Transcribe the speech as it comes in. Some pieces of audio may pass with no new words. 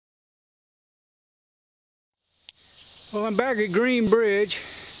Well, I'm back at Green Bridge,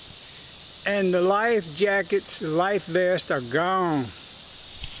 and the life jackets, the life vests are gone.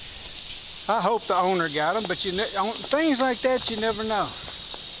 I hope the owner got them, but things like that you never know.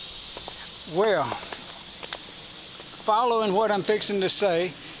 Well, following what I'm fixing to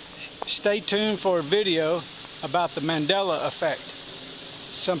say, stay tuned for a video about the Mandela effect.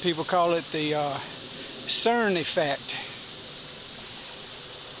 Some people call it the CERN effect.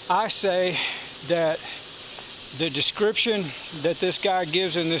 I say that the description that this guy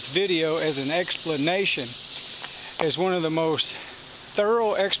gives in this video as an explanation is one of the most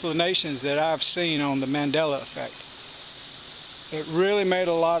thorough explanations that I've seen on the Mandela effect. It really made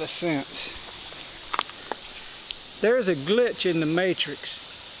a lot of sense. There's a glitch in the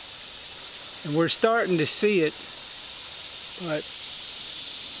matrix, and we're starting to see it, but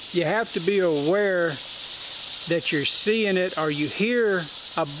you have to be aware that you're seeing it, or you hear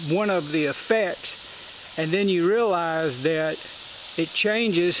one of the effects, and then you realize that it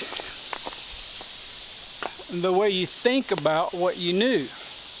changes the way you think about what you knew.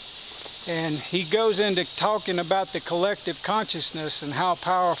 And he goes into talking about the collective consciousness and how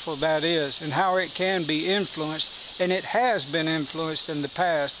powerful that is and how it can be influenced, and it has been influenced in the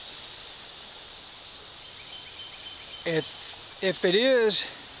past. If it is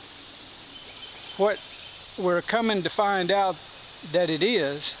what we're coming to find out that it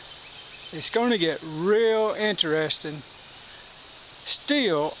is, it's going to get real interesting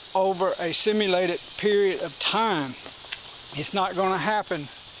still over a simulated period of time. It's not going to happen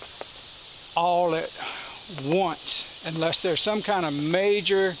all at once unless there's some kind of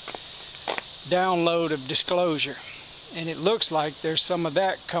major download of disclosure. And it looks like there's some of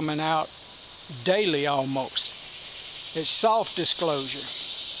that coming out daily almost. It's soft disclosure.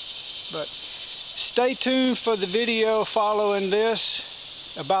 But stay tuned for the video following this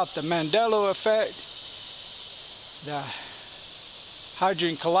about the Mandela effect, the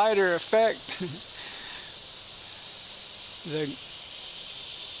Hadron Collider effect,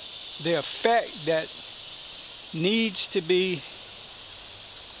 the effect that needs to be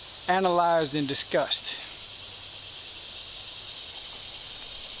analyzed and discussed.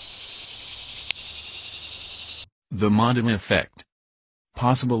 The Mandela effect.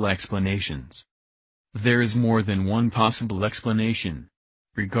 Possible explanations. There is more than one possible explanation.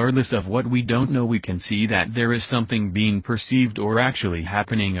 Regardless of what we don't know, we can see that there is something being perceived or actually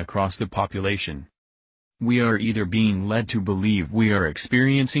happening across the population. We are either being led to believe we are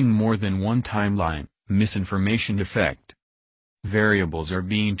experiencing more than one timeline, misinformation effect. Variables are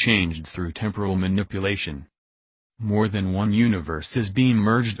being changed through temporal manipulation. More than one universe is being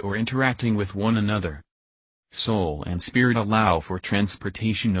merged or interacting with one another. Soul and spirit allow for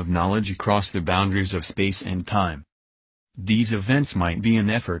transportation of knowledge across the boundaries of space and time. These events might be an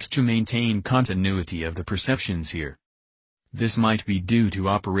effort to maintain continuity of the perceptions here. This might be due to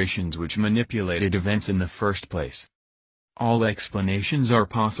operations which manipulated events in the first place. All explanations are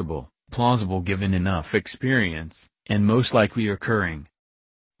possible, plausible given enough experience, and most likely occurring.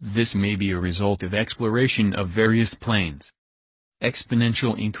 This may be a result of exploration of various planes.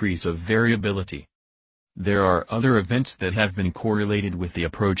 Exponential increase of variability. There are other events that have been correlated with the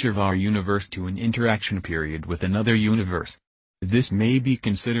approach of our universe to an interaction period with another universe. This may be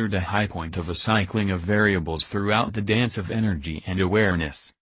considered a high point of a cycling of variables throughout the dance of energy and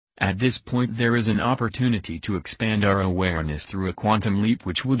awareness. At this point there is an opportunity to expand our awareness through a quantum leap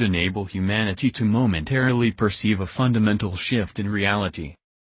which would enable humanity to momentarily perceive a fundamental shift in reality.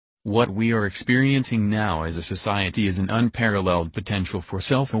 What we are experiencing now as a society is an unparalleled potential for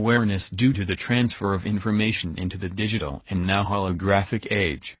self-awareness due to the transfer of information into the digital and now holographic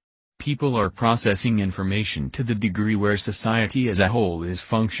age. People are processing information to the degree where society as a whole is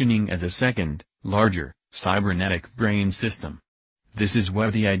functioning as a second, larger, cybernetic brain system. This is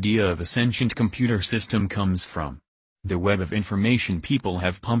where the idea of a sentient computer system comes from. The web of information people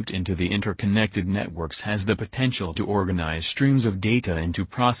have pumped into the interconnected networks has the potential to organize streams of data into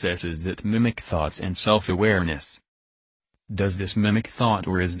processes that mimic thoughts and self-awareness. Does this mimic thought,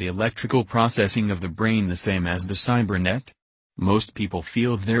 or is the electrical processing of the brain the same as the cybernet? Most people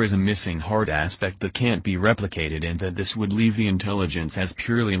feel there is a missing hard aspect that can't be replicated and that this would leave the intelligence as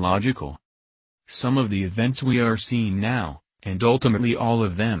purely logical. Some of the events we are seeing now, and ultimately all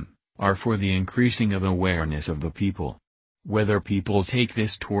of them, are for the increasing of awareness of the people. Whether people take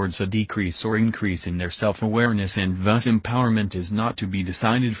this towards a decrease or increase in their self-awareness and thus empowerment is not to be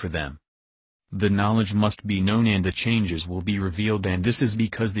decided for them. The knowledge must be known and the changes will be revealed, and this is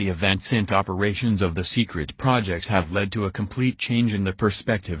because the events and operations of the secret projects have led to a complete change in the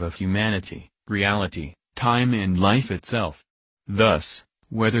perspective of humanity, reality, time and life itself. Thus,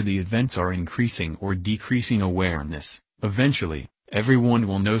 Whether the events are increasing or decreasing awareness, eventually, everyone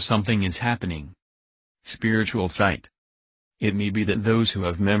will know something is happening. Spiritual sight. It may be that those who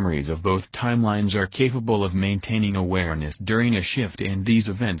have memories of both timelines are capable of maintaining awareness during a shift, and these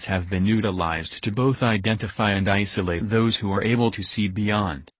events have been utilized to both identify and isolate those who are able to see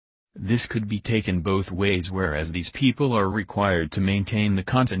beyond. This could be taken both ways, whereas these people are required to maintain the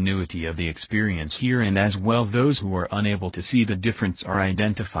continuity of the experience here, and as well those who are unable to see the difference are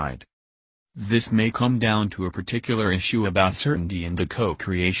identified. This may come down to a particular issue about certainty in the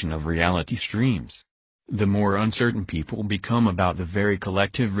co-creation of reality streams. The more uncertain people become about the very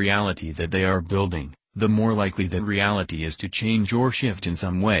collective reality that they are building, the more likely that reality is to change or shift in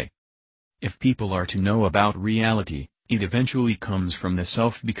some way. If people are to know about reality, it eventually comes from the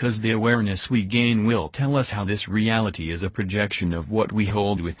self, because the awareness we gain will tell us how this reality is a projection of what we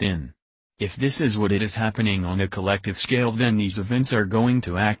hold within. If this is what it is happening on a collective scale, then these events are going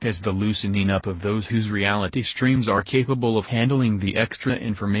to act as the loosening up of those whose reality streams are capable of handling the extra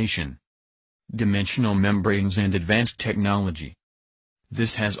information. Dimensional membranes and advanced technology.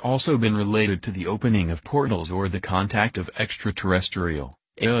 This has also been related to the opening of portals or the contact of extraterrestrial,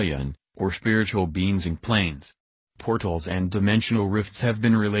 alien, or spiritual beings in planes. Portals and dimensional rifts have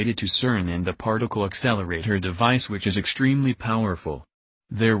been related to CERN and the particle accelerator device, which is extremely powerful.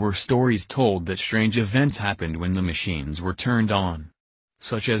 There were stories told that strange events happened when the machines were turned on,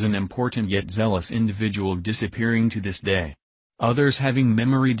 such as an important yet zealous individual disappearing to this day. Others having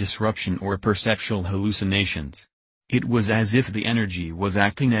memory disruption or perceptual hallucinations. It was as if the energy was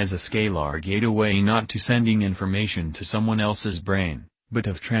acting as a scalar gateway, not to sending information to someone else's brain, but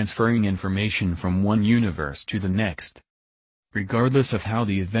of transferring information from one universe to the next. Regardless of how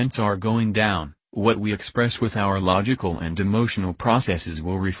the events are going down, what we express with our logical and emotional processes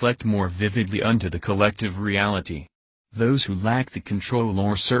will reflect more vividly onto the collective reality. Those who lack the control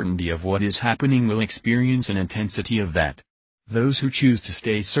or certainty of what is happening will experience an intensity of that. Those who choose to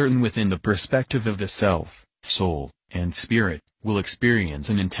stay certain within the perspective of the self, soul, and spirit, will experience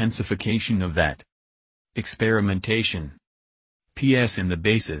an intensification of that. Experimentation. P.S. In the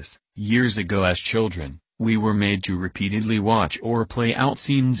basis, years ago as children, we were made to repeatedly watch or play out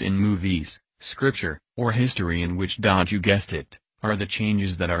scenes in movies, scripture, or history in which, you guessed it, are the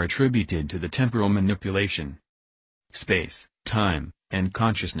changes that are attributed to the temporal manipulation. Space, time, and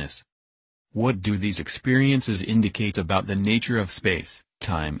consciousness. What do these experiences indicate about the nature of space,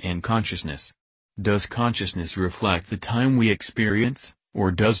 time, and consciousness? Does consciousness reflect the time we experience,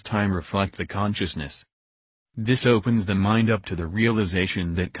 or does time reflect the consciousness? This opens the mind up to the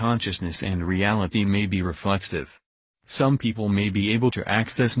realization that consciousness and reality may be reflexive. Some people may be able to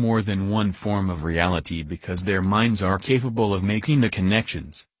access more than one form of reality because their minds are capable of making the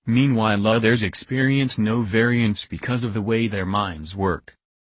connections, meanwhile others experience no variance because of the way their minds work.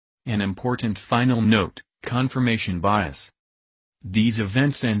 An important final note: confirmation bias. These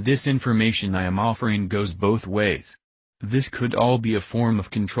events and this information I am offering goes both ways. This could all be a form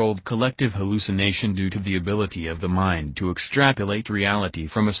of controlled collective hallucination due to the ability of the mind to extrapolate reality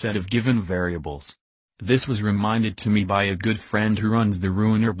from a set of given variables. This was reminded to me by a good friend who runs the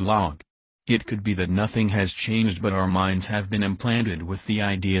Ruiner blog. It could be that nothing has changed, but our minds have been implanted with the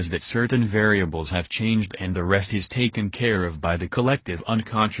ideas that certain variables have changed and the rest is taken care of by the collective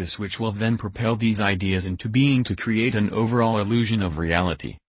unconscious, which will then propel these ideas into being to create an overall illusion of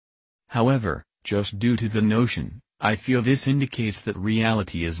reality. However, just due to the notion, I feel this indicates that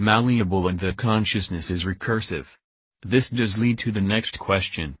reality is malleable and that consciousness is recursive. This does lead to the next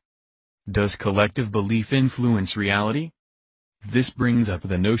question. Does collective belief influence reality? This brings up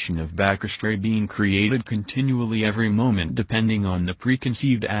the notion of backstray being created continually every moment depending on the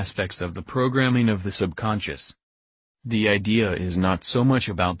preconceived aspects of the programming of the subconscious. The idea is not so much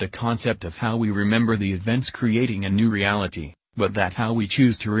about the concept of how we remember the events creating a new reality, but that how we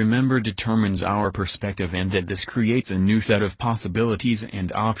choose to remember determines our perspective, and that this creates a new set of possibilities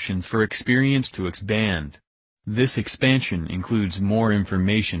and options for experience to expand. This expansion includes more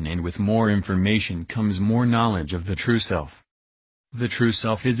information, and with more information comes more knowledge of the true self. The true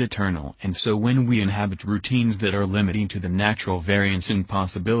self is eternal, and so when we inhabit routines that are limiting to the natural variance in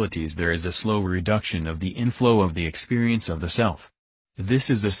possibilities, there is a slow reduction of the inflow of the experience of the self. This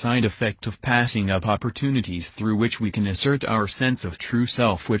is a side effect of passing up opportunities through which we can assert our sense of true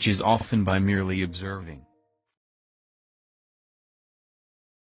self, which is often by merely observing.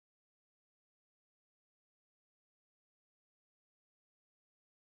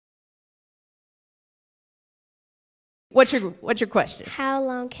 What's your question? How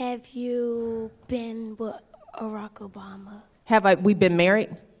long have you been with Barack Obama? We been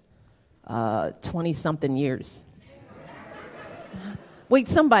married? 20-something years. Wait,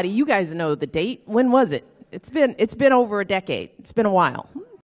 somebody, you guys know the date. When was it? It's been over a decade. It's been a while.